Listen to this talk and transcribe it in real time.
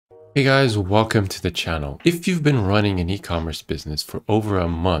Hey guys, welcome to the channel. If you've been running an e-commerce business for over a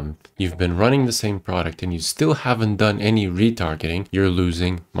month, you've been running the same product and you still haven't done any retargeting, you're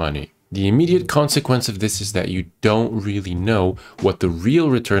losing money. The immediate consequence of this is that you don't really know what the real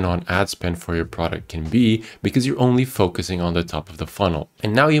return on ad spend for your product can be because you're only focusing on the top of the funnel.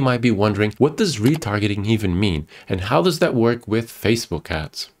 And now you might be wondering, what does retargeting even mean? And how does that work with Facebook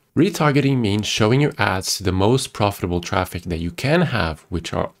ads? Retargeting means showing your ads to the most profitable traffic that you can have,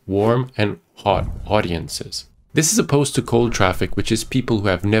 which are warm and hot audiences. This is opposed to cold traffic, which is people who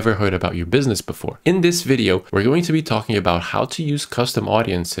have never heard about your business before. In this video, we're going to be talking about how to use custom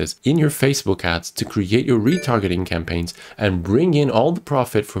audiences in your Facebook ads to create your retargeting campaigns and bring in all the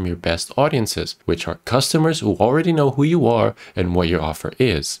profit from your best audiences, which are customers who already know who you are and what your offer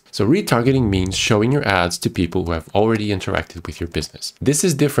is. So retargeting means showing your ads to people who have already interacted with your business. This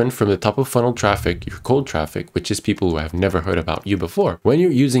is different from the top of funnel traffic, your cold traffic, which is people who have never heard about you before. When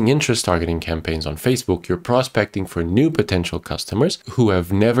you're using interest targeting campaigns on Facebook, your prospect for new potential customers who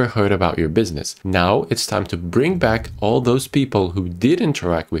have never heard about your business. Now it's time to bring back all those people who did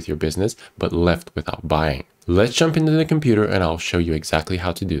interact with your business but left without buying. Let's jump into the computer and I'll show you exactly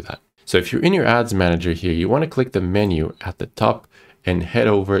how to do that. So if you're in your ads manager here, you want to click the menu at the top and head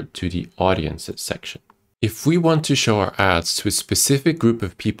over to the audiences section. If we want to show our ads to a specific group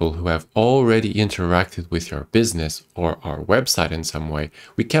of people who have already interacted with your business or our website in some way,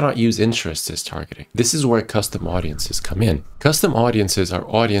 we cannot use interests as targeting. This is where custom audiences come in. Custom audiences are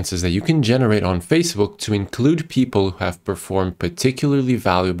audiences that you can generate on Facebook to include people who have performed particularly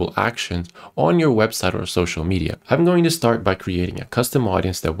valuable actions on your website or social media. I'm going to start by creating a custom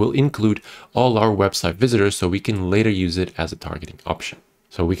audience that will include all our website visitors so we can later use it as a targeting option.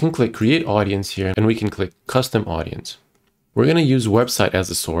 So we can click create audience here and we can click custom audience. We're going to use website as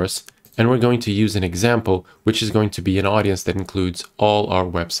a source and we're going to use an example, which is going to be an audience that includes all our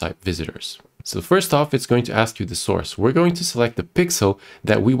website visitors. So first off, it's going to ask you the source. We're going to select the pixel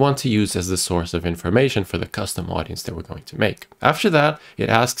that we want to use as the source of information for the custom audience that we're going to make. After that, it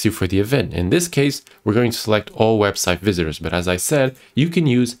asks you for the event. In this case, we're going to select all website visitors. But as I said, you can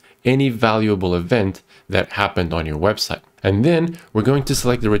use any valuable event that happened on your website. And then we're going to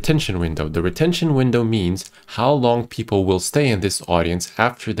select the retention window. The retention window means how long people will stay in this audience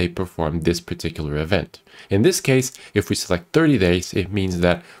after they perform this particular event. In this case, if we select 30 days, it means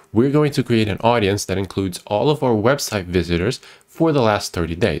that we're going to create an audience that includes all of our website visitors for the last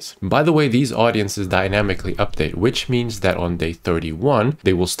 30 days. By the way, these audiences dynamically update, which means that on day 31,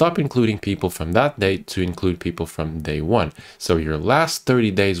 they will stop including people from that date to include people from day 1. So your last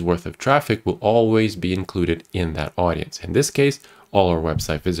 30 days worth of traffic will always be included in that audience. In this case, all our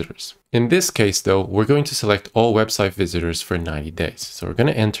website visitors. In this case, though, we're going to select all website visitors for 90 days. So we're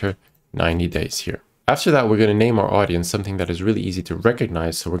going to enter 90 days here. After that, we're going to name our audience something that is really easy to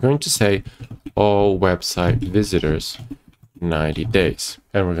recognize. So we're going to say all website visitors 90 days,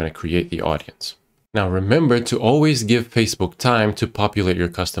 and we're going to create the audience. Now remember to always give Facebook time to populate your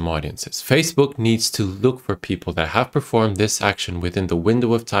custom audiences. Facebook needs to look for people that have performed this action within the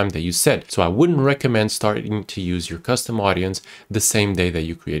window of time that you set. So I wouldn't recommend starting to use your custom audience the same day that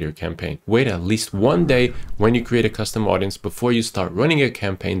you create your campaign. Wait at least one day when you create a custom audience before you start running a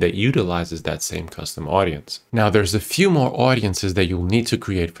campaign that utilizes that same custom audience. Now there's a few more audiences that you'll need to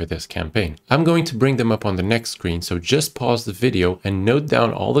create for this campaign. I'm going to bring them up on the next screen, so just pause the video and note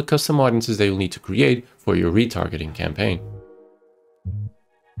down all the custom audiences that you'll need to create for your retargeting campaign.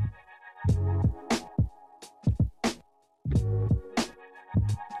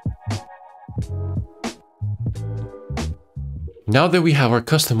 Now that we have our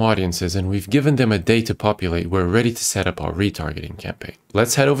custom audiences and we've given them a day to populate, we're ready to set up our retargeting campaign.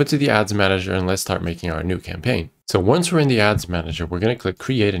 Let's head over to the ads manager and let's start making our new campaign. So once we're in the ads manager, we're going to click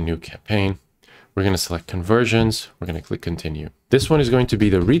create a new campaign. We're going to select conversions. We're going to click continue. This one is going to be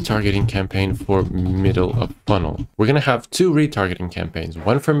the retargeting campaign for middle of funnel. We're going to have two retargeting campaigns,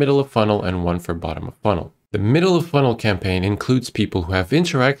 one for middle of funnel and one for bottom of funnel. The middle of funnel campaign includes people who have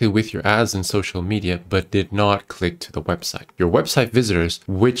interacted with your ads and social media but did not click to the website. Your website visitors,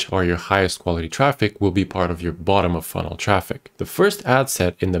 which are your highest quality traffic, will be part of your bottom of funnel traffic. The first ad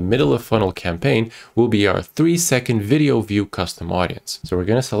set in the middle of funnel campaign will be our 3-second video view custom audience. So we're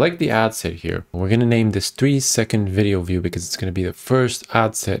going to select the ad set here. We're going to name this 3-second video view because it's going to be the first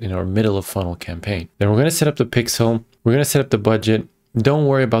ad set in our middle of funnel campaign. Then we're going to set up the pixel. We're going to set up the budget. Don't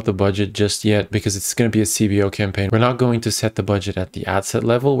worry about the budget just yet because it's going to be a CBO campaign. We're not going to set the budget at the ad set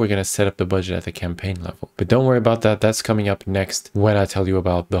level. We're going to set up the budget at the campaign level. But don't worry about that. That's coming up next when I tell you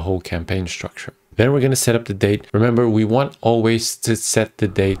about the whole campaign structure. Then we're going to set up the date. Remember, we want always to set the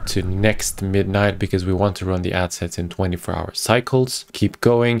date to next midnight because we want to run the ad sets in 24-hour cycles. Keep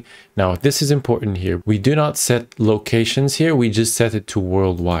going. Now, this is important here. We do not set locations here. We just set it to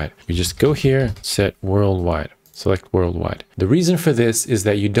worldwide. We just go here, set worldwide. Select worldwide. The reason for this is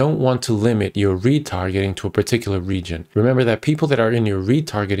that you don't want to limit your retargeting to a particular region. Remember that people that are in your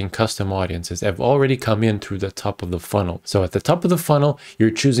retargeting custom audiences have already come in through the top of the funnel. So at the top of the funnel, you're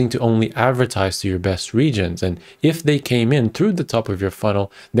choosing to only advertise to your best regions. And if they came in through the top of your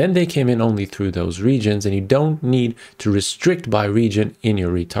funnel, then they came in only through those regions, and you don't need to restrict by region in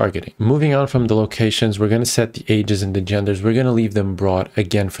your retargeting. Moving on from the locations, we're going to set the ages and the genders. We're going to leave them broad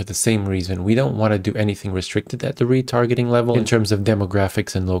again for the same reason. We don't want to do anything restricted at the retargeting level in terms of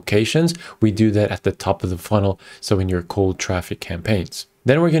demographics and locations. We do that at the top of the funnel, so in your cold traffic campaigns.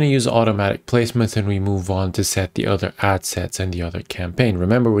 Then we're going to use automatic placements, and we move on to set the other ad sets and the other campaign.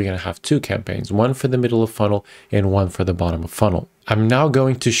 Remember, we're going to have two campaigns, one for the middle of funnel and one for the bottom of funnel. I'm now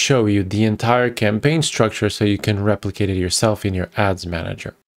going to show you the entire campaign structure so you can replicate it yourself in your ads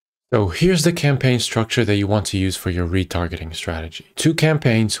manager. So here's the campaign structure that you want to use for your retargeting strategy. Two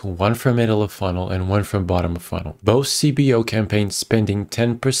campaigns, one for middle of funnel and one for bottom of funnel. Both CBO campaigns spending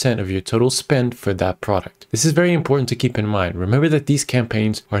 10% of your total spend for that product. This is very important to keep in mind. Remember that these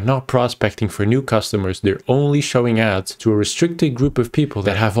campaigns are not prospecting for new customers. They're only showing ads to a restricted group of people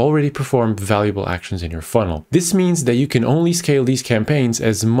that have already performed valuable actions in your funnel. This means that you can only scale these campaigns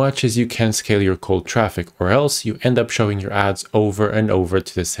as much as you can scale your cold traffic, or else you end up showing your ads over and over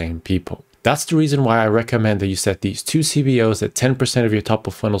to the same people. That's the reason why I recommend that you set these two CBOs at 10% of your top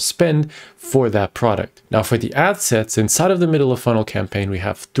of funnel spend for that product. Now for the ad sets, inside of the middle of funnel campaign, we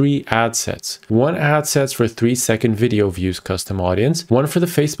have 3 ad sets. One ad sets for 3-second video views custom audience, one for the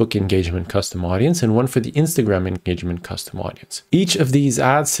Facebook engagement custom audience, and one for the Instagram engagement custom audience. Each of these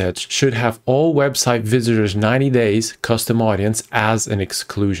ad sets should have all website visitors 90 days custom audience as an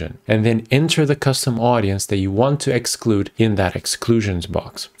exclusion, and then enter the custom audience that you want to exclude in that exclusions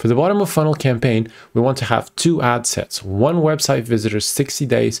box. For the bottom of funnel campaign, we want to have 2 ad sets, one website visitors 60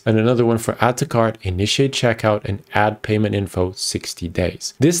 days and another one for add to cart, initiate checkout, and add payment info 60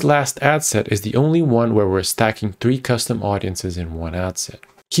 days. This last ad set is the only one where we're stacking 3 custom audiences in one ad set.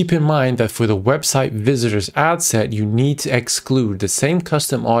 Keep in mind that for the website visitors ad set, you need to exclude the same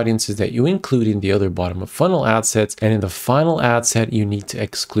custom audiences that you include in the other bottom of funnel ad sets, and in the final ad set, you need to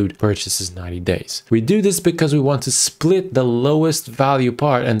exclude purchases 90 days. We do this because we want to split the lowest value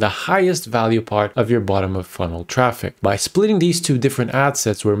part and the highest value part of your bottom of funnel traffic. By splitting these 2 different ad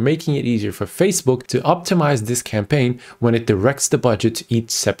sets, we're making it easier for Facebook to optimize this campaign when it directs the budget to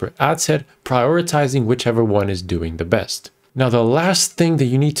each separate ad set, prioritizing whichever one is doing the best. Now, the last thing that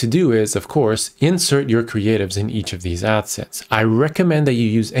you need to do is, of course, insert your creatives in each of these ad sets. I recommend that you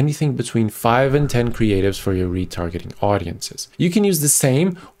use anything between 5 and 10 creatives for your retargeting audiences. You can use the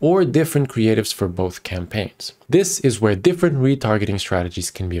same or different creatives for both campaigns. This is where different retargeting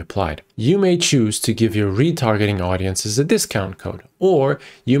strategies can be applied. You may choose to give your retargeting audiences a discount code, or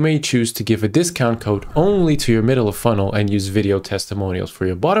you may choose to give a discount code only to your middle of funnel and use video testimonials for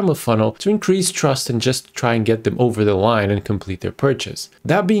your bottom of funnel to increase trust and just try and get them over the line and complete their purchase.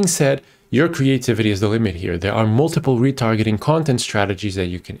 That being said, your creativity is the limit here. There are multiple retargeting content strategies that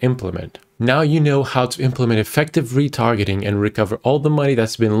you can implement. Now you know how to implement effective retargeting and recover all the money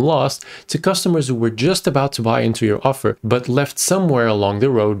that's been lost to customers who were just about to buy into your offer but left somewhere along the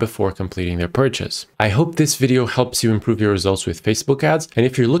road before completing their purchase. I hope this video helps you improve your results with Facebook ads, and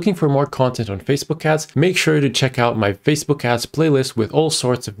if you're looking for more content on Facebook ads, make sure to check out my Facebook ads playlist with all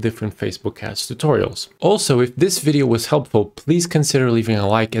sorts of different Facebook ads tutorials. Also, if this video was helpful, please consider leaving a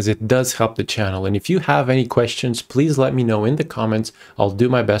like, as it does help the channel, and if you have any questions, please let me know in the comments. I'll do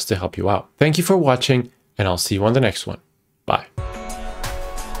my best to help you out. Thank you for watching, and I'll see you on the next one. Bye.